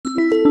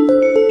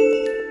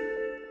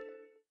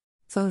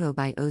Photo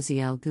by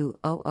Oziel Gu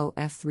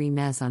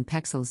OOF3 on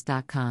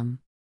Pexels.com.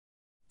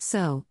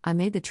 So, I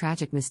made the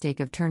tragic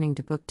mistake of turning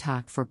to Book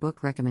Talk for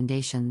book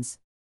recommendations.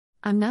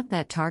 I'm not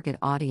that target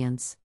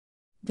audience.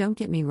 Don't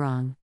get me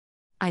wrong.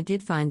 I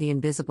did find The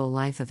Invisible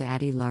Life of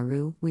Addie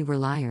LaRue, We Were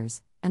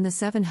Liars, and The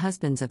 7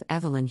 Husbands of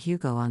Evelyn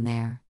Hugo on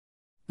there.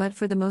 But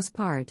for the most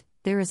part,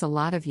 there is a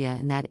lot of ya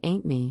and that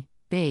ain't me,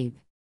 babe.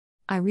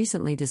 I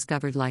recently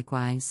discovered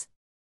Likewise.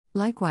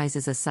 Likewise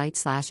is a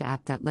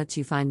site/app that lets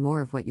you find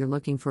more of what you're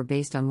looking for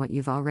based on what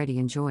you've already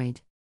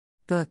enjoyed.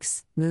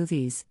 Books,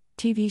 movies,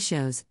 TV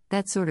shows,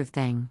 that sort of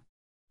thing.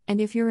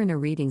 And if you're in a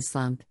reading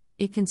slump,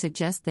 it can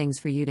suggest things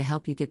for you to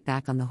help you get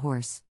back on the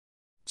horse.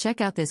 Check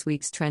out this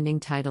week's trending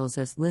titles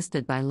as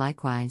listed by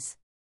Likewise.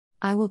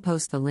 I will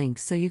post the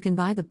links so you can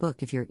buy the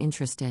book if you're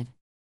interested.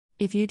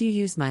 If you do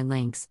use my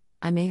links,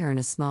 I may earn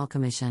a small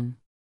commission.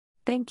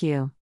 Thank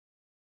you.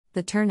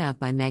 The Turnout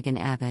by Megan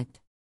Abbott.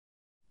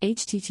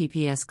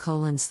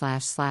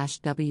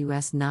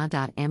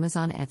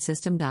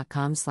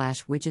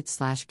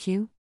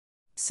 https://wsna.amazon@system.com/widgets/q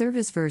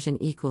Service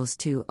version equals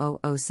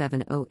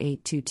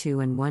 200708222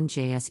 and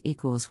 1JS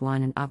equals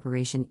 1 and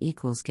operation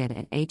equals get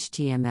at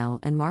HTML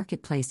and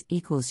marketplace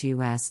equals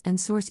US and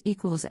source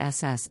equals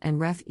SS and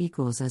ref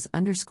equals as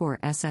underscore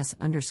SS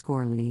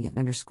underscore lee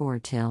underscore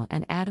till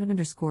and add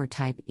underscore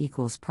type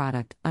equals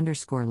product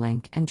underscore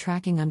link and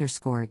tracking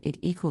underscore it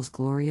equals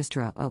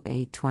glorioustra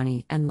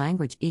 0820 and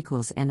language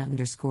equals N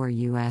underscore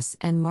US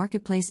and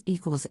marketplace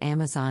equals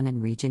Amazon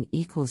and region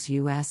equals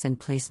US and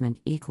placement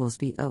equals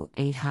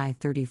B08 high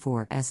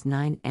 34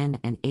 S9N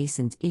and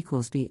ASINs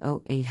equals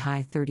B08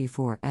 high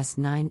 34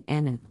 S9N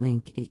and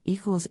link it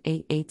equals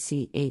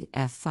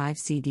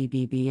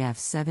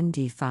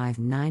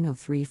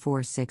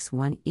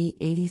A8C8F5CDBBF7D59034661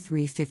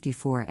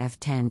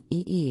 E8354F10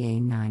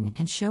 EEA9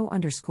 and show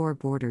underscore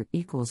border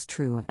equals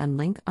true and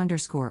link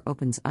underscore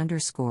opens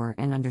underscore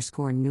and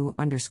underscore new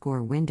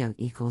underscore window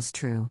equals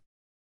true.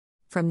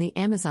 From the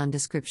Amazon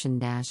description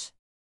dash.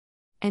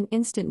 An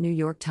instant New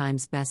York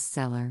Times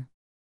bestseller.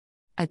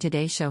 A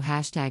Today Show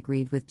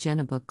 #Read with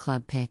Jenna Book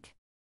Club pick.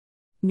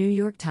 New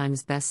York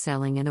Times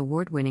best-selling and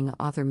award-winning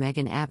author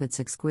Megan Abbott's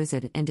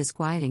exquisite and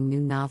disquieting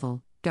new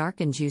novel, dark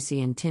and juicy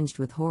and tinged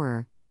with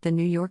horror, the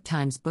New York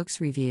Times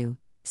Books Review,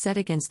 set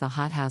against the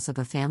hothouse of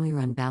a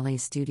family-run ballet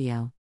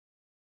studio.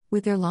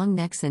 With their long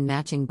necks and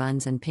matching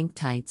buns and pink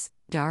tights,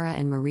 Dara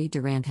and Marie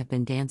Durant have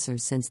been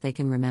dancers since they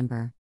can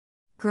remember.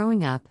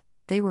 Growing up,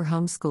 they were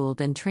homeschooled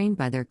and trained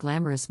by their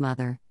glamorous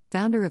mother,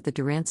 founder of the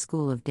Durant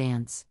School of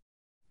Dance.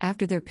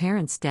 After their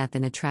parents' death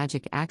in a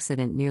tragic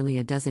accident nearly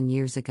a dozen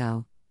years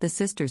ago, the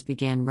sisters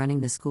began running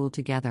the school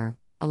together,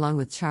 along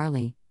with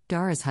Charlie,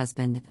 Dara's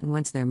husband and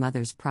once their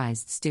mother's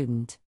prized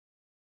student.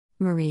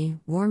 Marie,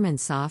 warm and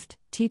soft,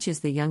 teaches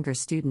the younger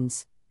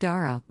students,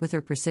 Dara, with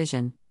her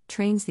precision,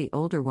 trains the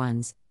older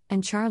ones,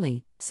 and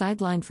Charlie,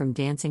 sidelined from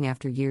dancing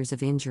after years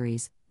of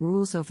injuries,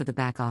 rules over the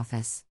back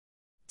office.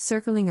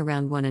 Circling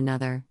around one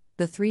another,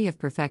 the three have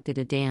perfected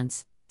a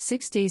dance,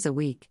 6 days a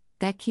week,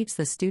 that keeps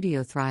the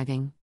studio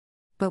thriving.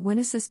 But when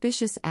a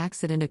suspicious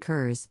accident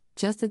occurs,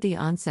 just at the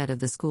onset of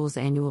the school's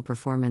annual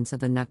performance of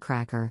the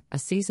Nutcracker, a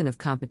season of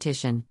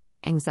competition,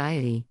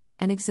 anxiety,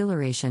 and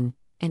exhilaration,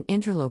 an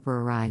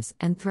interloper arrives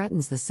and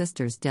threatens the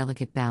sisters'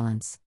 delicate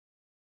balance.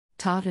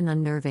 Taut and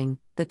unnerving,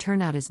 the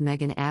turnout is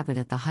Megan Abbott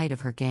at the height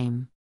of her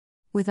game.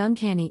 With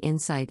uncanny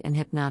insight and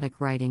hypnotic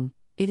writing,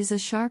 it is a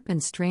sharp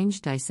and strange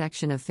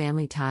dissection of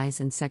family ties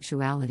and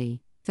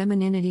sexuality,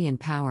 femininity and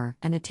power,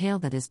 and a tale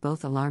that is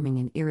both alarming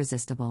and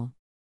irresistible.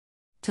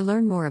 To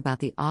learn more about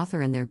the author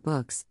and their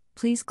books,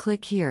 please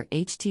click here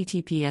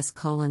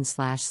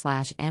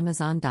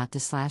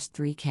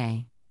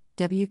https://amazon.de/3k.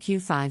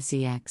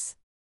 WQ5ZX.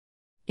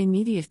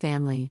 Immediate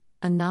Family,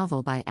 a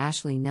novel by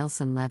Ashley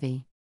Nelson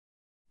Levy.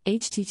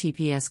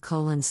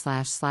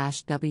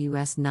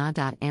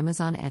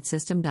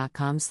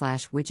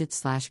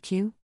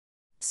 https://wsna.amazon@system.com/widgets/q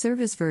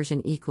Service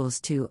version equals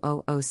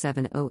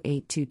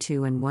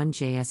 200708222 and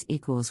 1JS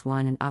equals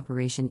 1 and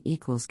operation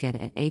equals get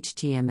at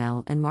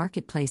HTML and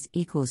marketplace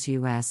equals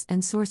US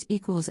and source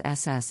equals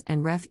SS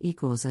and ref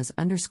equals as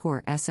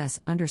underscore SS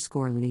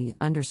underscore lee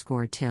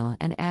underscore till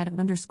and add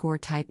underscore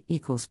type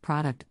equals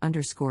product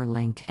underscore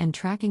link and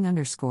tracking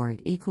underscore it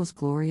equals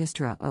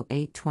glorioustra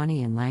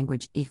 0820 and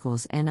language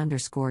equals N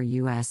underscore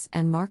US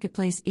and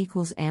marketplace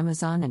equals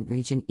Amazon and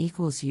region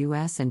equals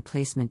US and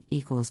placement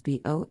equals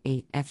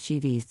B08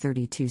 FGV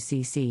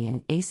 32cc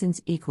and ASINs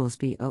equals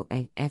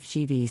B08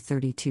 FGV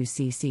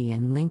 32cc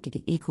and link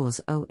it equals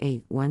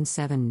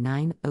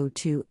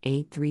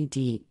 08179028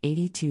 3D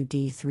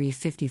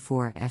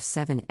 82D354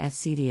 F7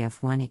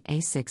 FCDF1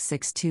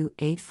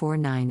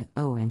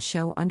 A662849 and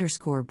show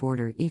underscore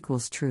border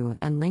equals true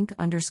and link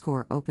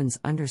underscore opens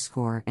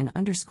underscore and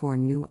underscore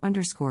new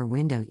underscore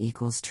window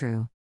equals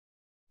true.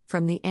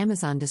 From the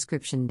Amazon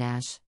description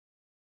dash.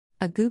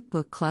 A Goop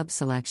Book Club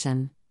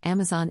selection,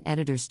 Amazon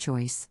Editor's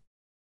Choice.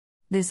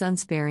 This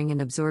unsparing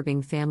and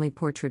absorbing family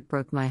portrait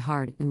broke my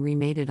heart and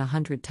remade it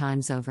 100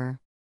 times over.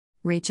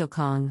 Rachel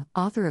Khong,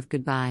 author of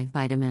Goodbye,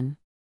 Vitamin.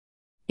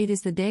 It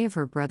is the day of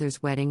her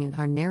brother's wedding and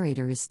our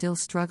narrator is still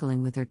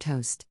struggling with her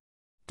toast.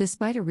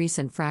 Despite a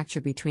recent fracture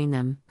between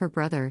them, her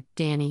brother,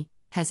 Danny,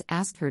 has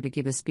asked her to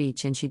give a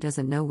speech and she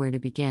doesn't know where to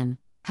begin,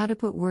 how to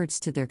put words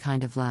to their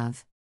kind of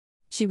love.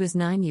 She was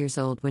 9 years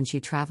old when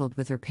she traveled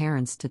with her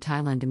parents to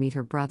Thailand to meet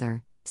her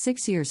brother,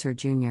 6 years her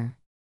junior.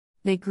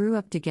 They grew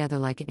up together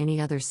like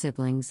any other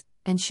siblings,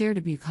 and shared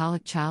a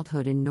bucolic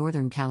childhood in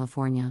Northern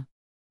California.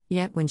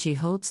 Yet when she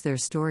holds their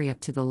story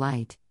up to the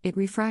light, it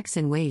refracts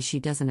in ways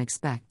she doesn't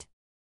expect.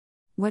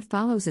 What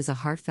follows is a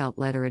heartfelt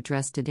letter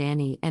addressed to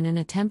Danny and an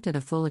attempt at a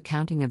full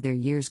accounting of their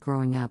years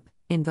growing up,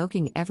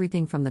 invoking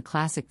everything from the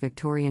classic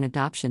Victorian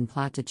adoption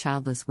plot to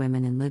childless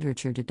women in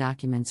literature to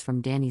documents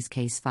from Danny's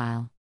case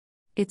file.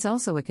 It's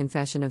also a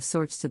confession of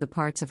sorts to the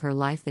parts of her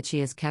life that she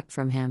has kept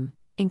from him,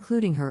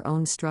 including her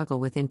own struggle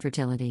with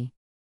infertility.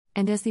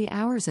 And as the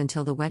hours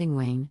until the wedding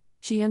wane,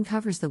 she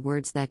uncovers the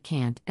words that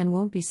can't and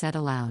won't be said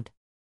aloud.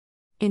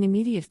 In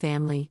Immediate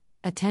Family,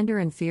 a tender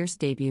and fierce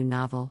debut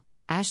novel,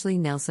 Ashley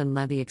Nelson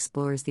Levy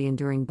explores the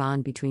enduring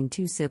bond between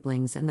two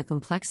siblings and the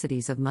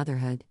complexities of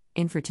motherhood,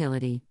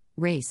 infertility,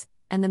 race,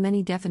 and the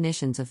many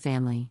definitions of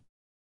family.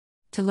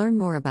 To learn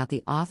more about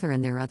the author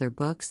and their other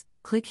books,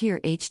 click here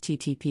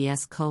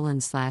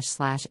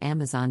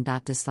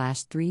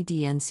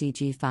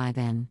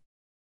https://amazon.to/3dncg5n.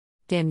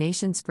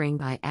 Damnation Spring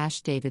by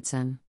Ash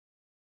Davidson.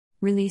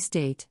 Release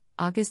date,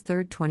 August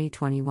 3,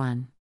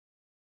 2021.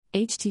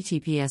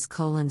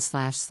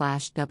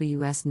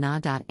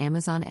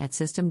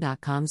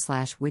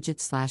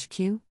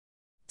 https://ws.na.amazon@system.com/widget/q.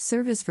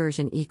 Service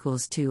version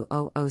equals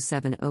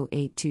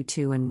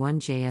 200708222 and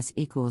 1JS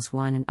equals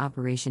 1 and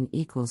operation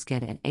equals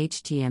get at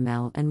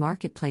HTML and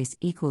marketplace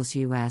equals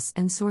US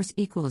and source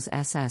equals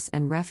SS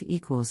and ref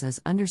equals as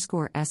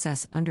underscore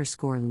SS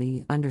underscore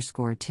Lee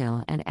underscore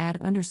till and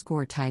add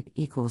underscore type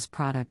equals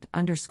product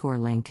underscore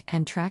link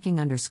and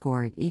tracking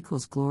underscore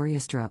equals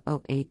Gloriastra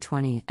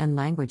 0820 and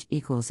language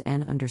equals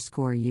N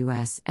underscore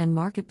US and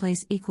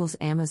marketplace equals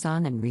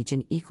Amazon and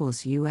region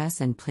equals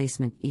US and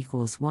placement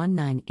equals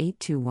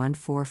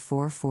 198214408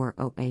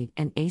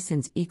 and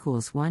ASINs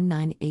equals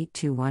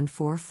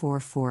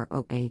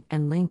 198214408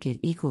 and link it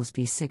equals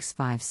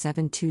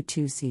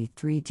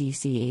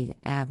B65722C3DC8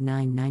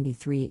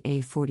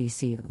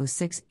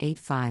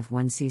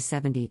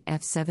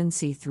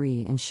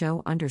 AB993A40C06851C70F7C3 and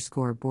show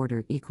underscore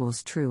border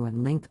equals true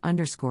and link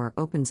underscore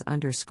opens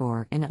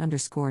underscore in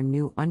underscore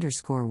new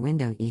underscore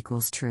window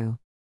equals true.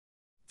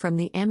 From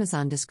the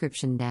Amazon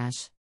description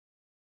dash.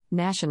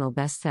 National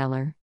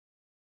bestseller.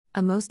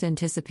 A most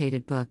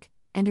anticipated book.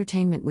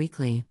 Entertainment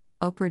Weekly,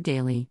 Oprah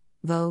Daily,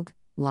 Vogue,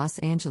 Los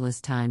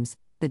Angeles Times,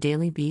 The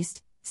Daily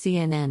Beast,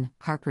 CNN,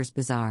 Harper's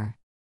Bazaar.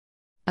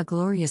 A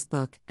glorious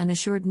book, an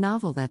assured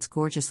novel that's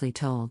gorgeously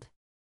told.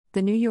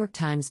 The New York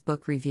Times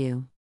Book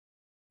Review.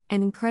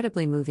 An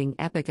incredibly moving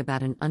epic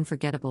about an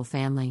unforgettable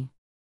family.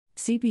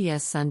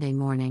 CBS Sunday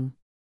Morning.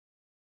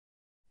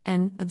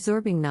 An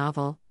absorbing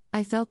novel,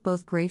 I felt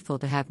both grateful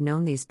to have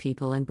known these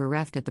people and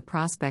bereft at the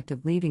prospect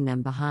of leaving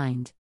them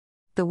behind.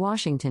 The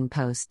Washington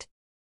Post.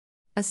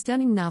 A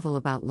stunning novel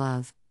about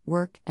love,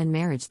 work, and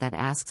marriage that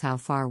asks how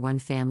far one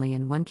family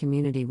and one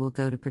community will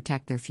go to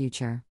protect their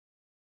future.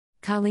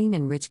 Colleen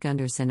and Rich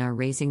Gunderson are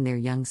raising their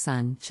young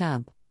son,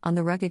 Chubb, on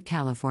the rugged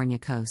California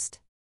coast.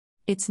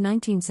 It's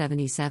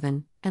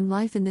 1977, and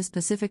life in this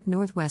Pacific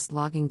Northwest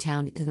logging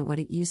town isn't what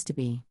it used to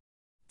be.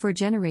 For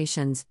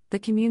generations, the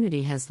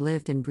community has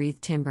lived and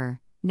breathed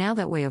timber. Now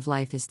that way of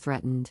life is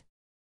threatened.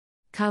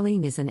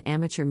 Colleen is an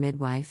amateur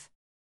midwife.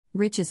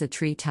 Rich is a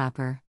tree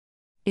topper.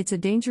 It's a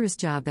dangerous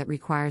job that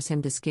requires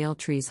him to scale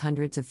trees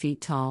hundreds of feet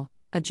tall,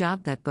 a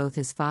job that both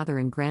his father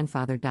and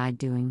grandfather died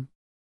doing.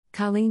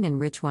 Colleen and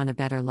Rich want a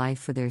better life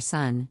for their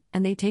son,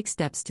 and they take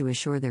steps to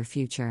assure their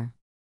future.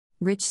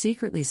 Rich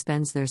secretly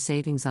spends their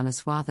savings on a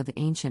swath of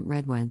ancient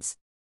redwoods.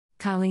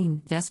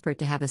 Colleen, desperate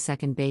to have a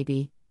second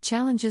baby,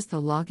 challenges the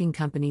logging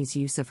company's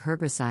use of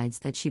herbicides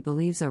that she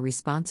believes are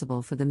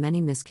responsible for the many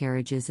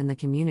miscarriages in the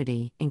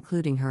community,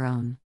 including her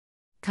own.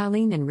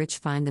 Colleen and Rich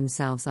find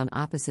themselves on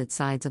opposite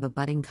sides of a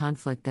budding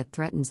conflict that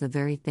threatens the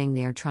very thing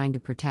they are trying to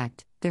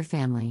protect, their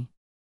family.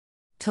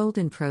 Told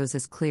in prose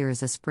as clear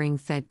as a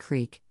spring-fed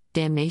creek,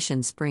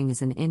 Damnation Spring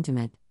is an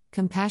intimate,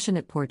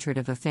 compassionate portrait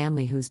of a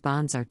family whose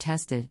bonds are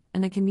tested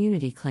and a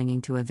community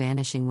clinging to a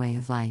vanishing way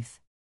of life.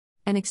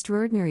 An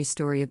extraordinary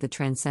story of the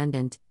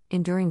transcendent,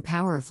 enduring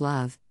power of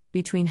love,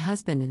 between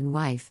husband and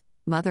wife,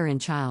 mother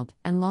and child,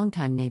 and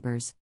longtime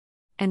neighbors.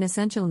 An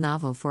essential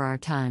novel for our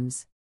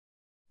times.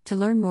 To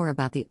learn more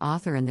about the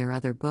author and their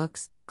other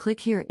books,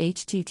 click here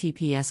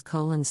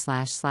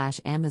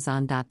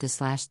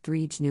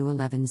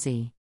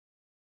https://amazon.to/3gnu11z.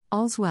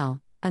 All's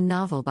Well, a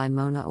novel by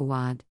Mona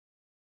Awad.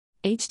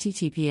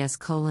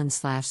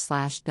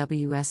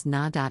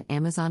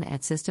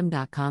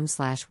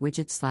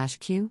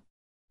 https://ws.na.amazon@system.com/widget/q.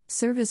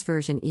 Service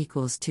version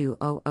equals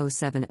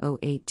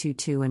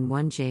 20070822 and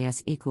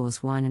 1JS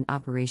equals 1 and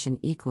operation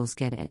equals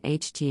get at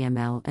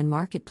HTML and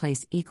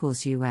marketplace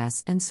equals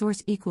US and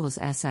source equals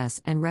SS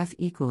and ref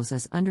equals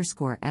as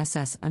underscore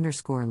SS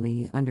underscore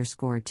Lee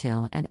underscore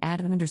till and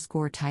add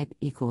underscore type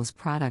equals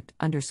product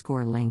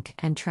underscore link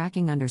and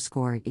tracking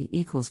underscore E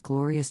equals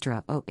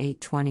Gloriastra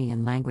 0820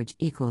 and language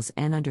equals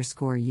N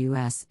underscore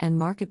US and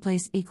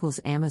marketplace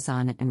equals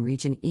Amazon and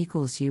region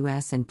equals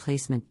US and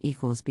placement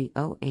equals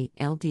B08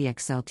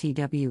 LDXLTWH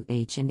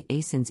and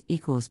ASINs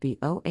equals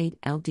B08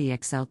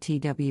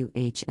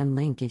 LDXLTWH and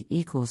link it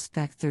equals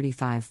spec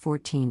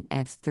 3514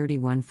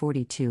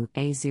 F3142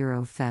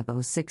 A0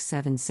 Feb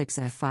 0676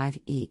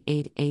 F5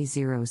 E8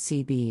 A0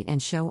 CB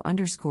and show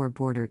underscore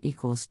border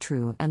equals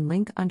true and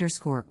link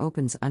underscore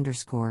opens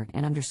underscore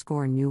and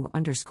underscore new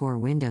underscore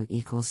window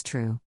equals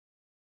true.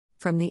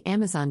 From the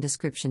Amazon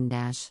description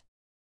dash.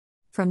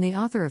 From the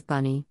author of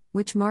Bunny,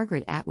 which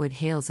Margaret Atwood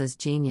hails as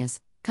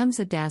genius,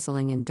 comes a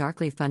dazzling and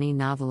darkly funny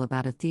novel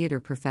about a theater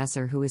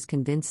professor who is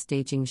convinced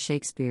staging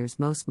Shakespeare's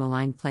most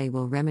maligned play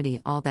will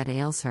remedy all that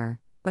ails her,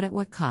 but at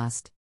what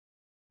cost?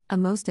 A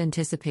most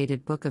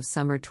anticipated book of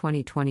summer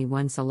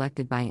 2021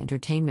 selected by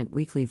Entertainment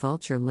Weekly,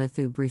 Vulture,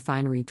 Lithub,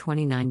 Refinery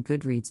 29,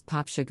 Goodreads,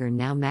 PopSugar,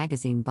 Now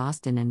Magazine,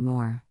 Boston, and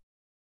more.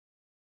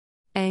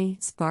 A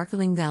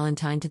sparkling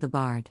Valentine to the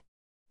Bard.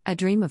 A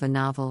dream of a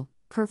novel,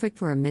 perfect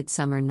for a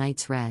midsummer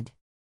night's read.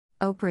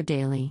 Oprah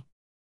Daily.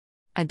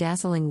 A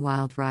dazzling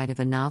wild ride of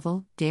a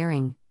novel,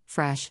 daring,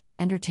 fresh,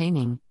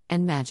 entertaining,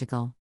 and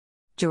magical.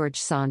 George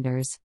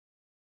Saunders.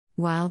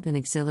 Wild and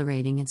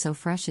exhilarating and so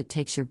fresh it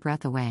takes your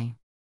breath away.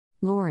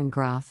 Lauren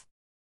Groff.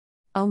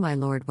 Oh my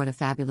lord, what a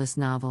fabulous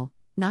novel,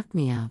 knocked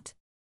me out.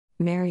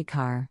 Mary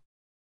Carr.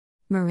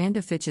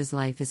 Miranda Fitch's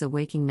life is a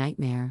waking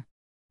nightmare.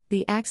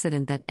 The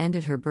accident that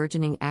ended her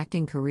burgeoning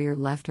acting career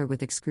left her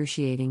with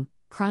excruciating,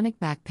 chronic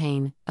back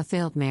pain, a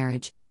failed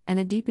marriage, and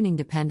a deepening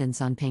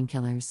dependence on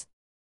painkillers.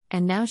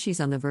 And now she's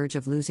on the verge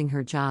of losing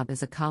her job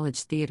as a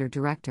college theater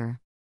director.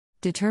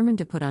 Determined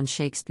to put on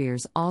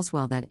Shakespeare's All's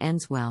Well That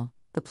Ends Well,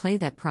 the play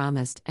that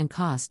promised and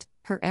cost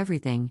her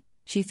everything,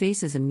 she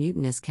faces a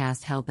mutinous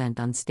cast hellbent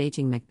on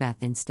staging Macbeth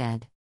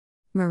instead.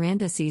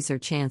 Miranda sees her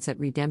chance at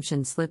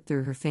redemption slip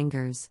through her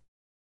fingers.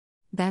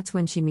 That's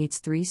when she meets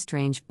three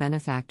strange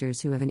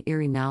benefactors who have an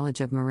eerie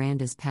knowledge of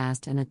Miranda's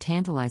past and a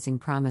tantalizing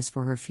promise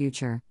for her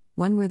future,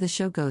 one where the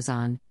show goes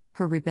on,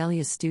 her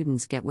rebellious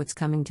students get what's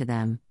coming to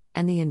them,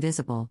 and the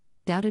invisible,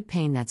 doubted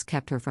pain that's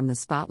kept her from the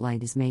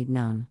spotlight is made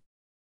known.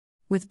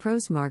 With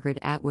prose Margaret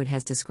Atwood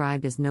has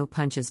described as no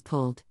punches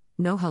pulled,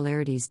 no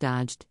hilarities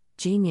dodged,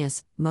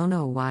 genius,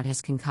 Mona Awad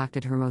has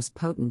concocted her most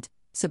potent,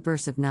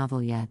 subversive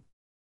novel yet.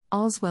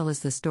 All's Well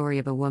is the story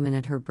of a woman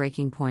at her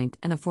breaking point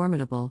and a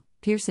formidable,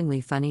 piercingly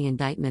funny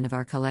indictment of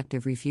our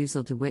collective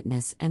refusal to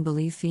witness and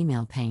believe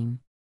female pain.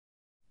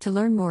 To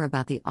learn more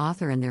about the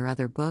author and their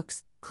other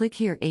books, click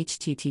here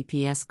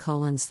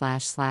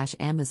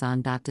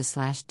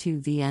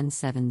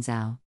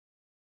https://amazon.to/2vn7zao.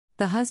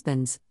 The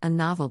Husbands, a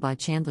novel by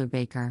Chandler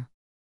Baker.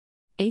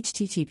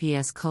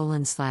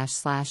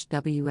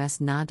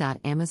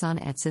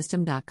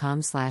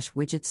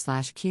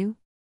 https://wsna.amazon@system.com/widget/q.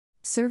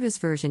 Service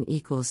version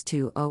equals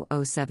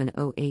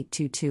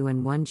 20070822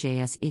 and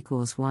 1JS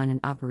equals 1 and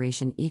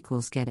operation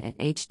equals get at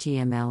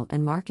HTML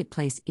and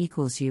marketplace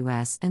equals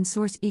US and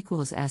source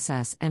equals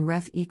SS and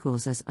ref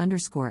equals as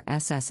underscore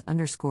SS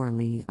underscore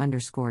Lee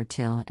underscore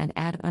till and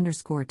add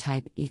underscore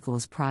type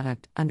equals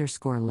product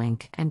underscore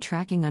link and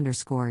tracking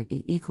underscore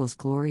E equals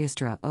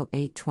Gloriastra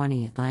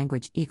 0820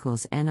 language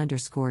equals N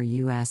underscore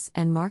US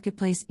and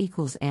marketplace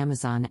equals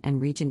Amazon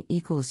and region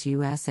equals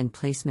US and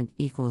placement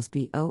equals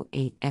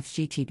B08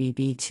 FGTB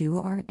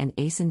B2R and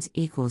ASINs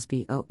equals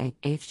B08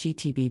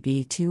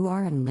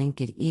 FGTB2R and link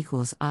it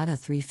equals ATA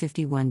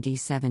 351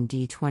 D7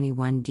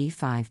 D21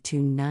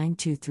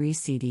 D52923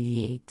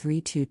 CDD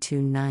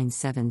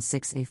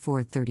 8322976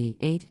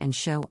 A438 and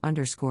show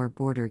underscore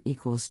border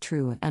equals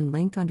true and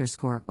link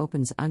underscore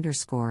opens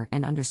underscore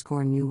and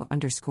underscore new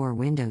underscore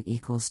window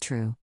equals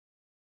true.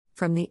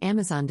 From the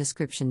Amazon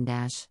description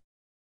dash.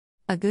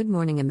 A Good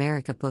Morning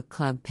America Book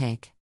Club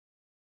pick.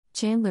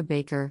 Chandler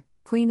Baker,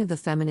 queen of the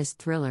feminist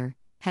thriller,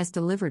 has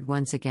delivered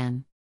once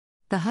again.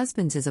 The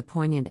Husbands is a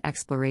poignant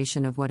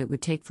exploration of what it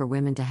would take for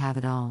women to have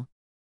it all.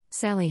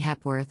 Sally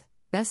Hepworth,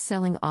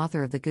 best-selling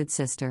author of The Good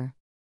Sister.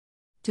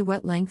 To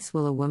what lengths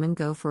will a woman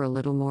go for a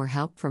little more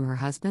help from her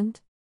husband?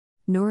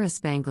 Nora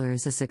Spangler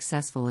is a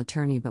successful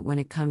attorney, but when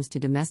it comes to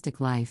domestic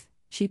life,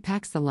 she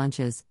packs the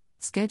lunches,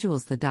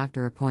 schedules the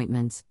doctor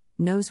appointments,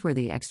 knows where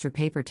the extra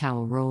paper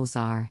towel rolls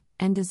are,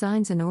 and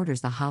designs and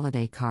orders the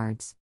holiday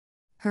cards.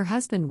 Her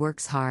husband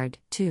works hard,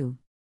 too.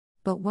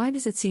 But why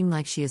does it seem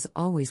like she is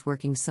always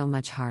working so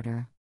much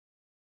harder?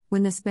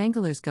 When the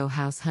Spanglers go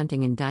house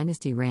hunting in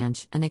Dynasty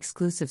Ranch, an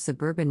exclusive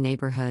suburban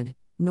neighborhood,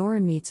 Nora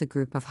meets a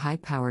group of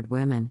high-powered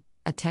women,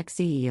 a tech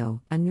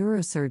CEO, a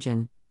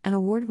neurosurgeon, an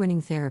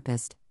award-winning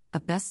therapist, a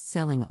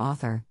best-selling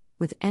author,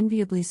 with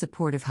enviably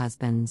supportive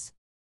husbands.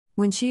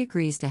 When she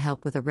agrees to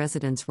help with a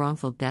resident's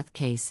wrongful death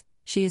case,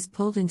 she is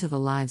pulled into the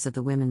lives of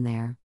the women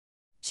there.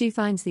 She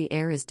finds the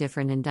air is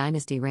different in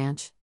Dynasty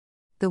Ranch.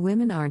 The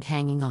women aren't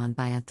hanging on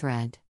by a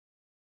thread.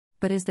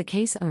 But as the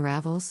case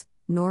unravels,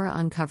 Nora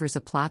uncovers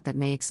a plot that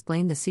may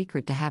explain the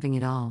secret to having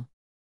it all.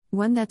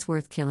 One that's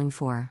worth killing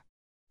for.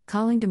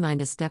 Calling to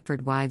mind a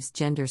Stepford Wives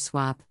gender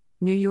swap,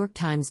 New York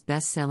Times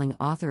best-selling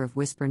author of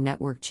Whisper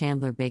Network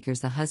Chandler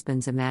Baker's The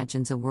Husbands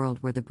imagines a world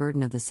where the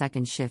burden of the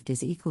second shift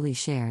is equally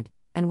shared,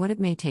 and what it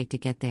may take to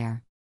get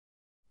there.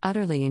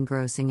 Utterly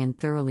engrossing and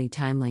thoroughly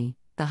timely,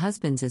 The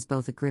Husbands is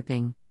both a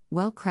gripping,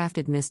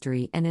 well-crafted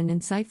mystery and an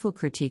insightful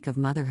critique of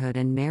motherhood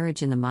and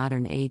marriage in the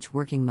modern age.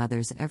 Working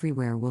mothers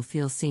everywhere will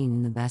feel seen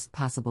in the best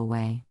possible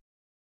way.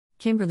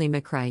 Kimberly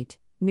McCreight,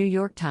 New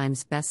York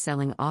Times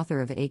best-selling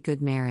author of A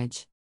Good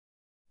Marriage.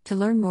 To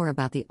learn more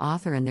about the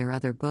author and their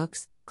other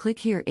books, click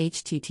here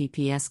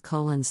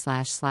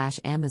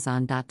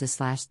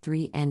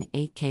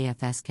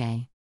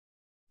https://amazon.de/3n8kfsk.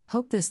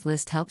 Hope this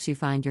list helps you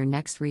find your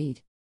next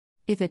read.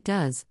 If it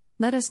does,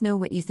 let us know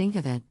what you think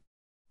of it.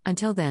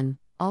 Until then,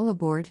 all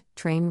aboard,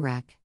 train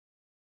wreck.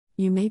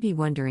 You may be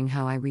wondering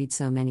how I read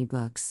so many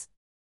books.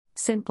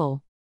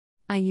 Simple.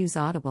 I use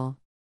Audible.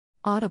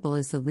 Audible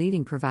is the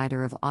leading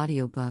provider of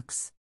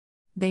audiobooks.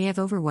 They have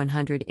over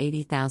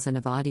 180,000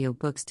 of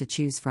audiobooks to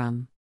choose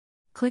from.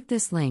 Click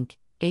this link,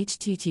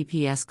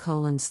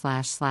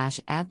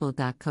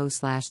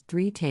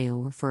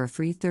 https://adbl.co/3tail for a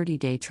free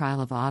 30-day trial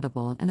of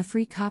Audible and a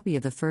free copy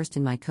of the first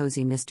in my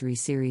cozy mystery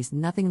series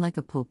Nothing Like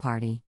a Pool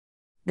Party.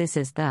 This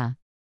is the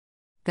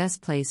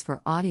best place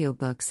for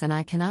audiobooks and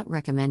I cannot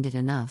recommend it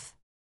enough.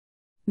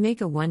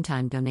 Make a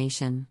one-time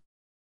donation.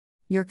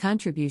 Your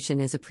contribution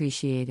is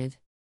appreciated.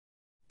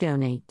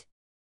 Donate.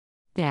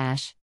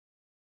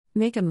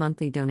 Make a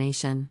monthly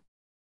donation.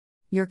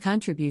 Your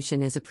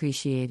contribution is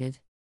appreciated.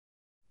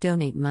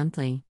 Donate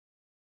monthly.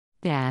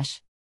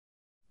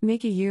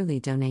 Make a yearly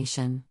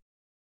donation.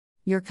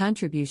 Your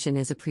contribution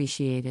is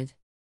appreciated.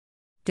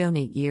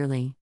 Donate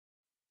yearly.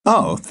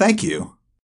 Oh, thank you.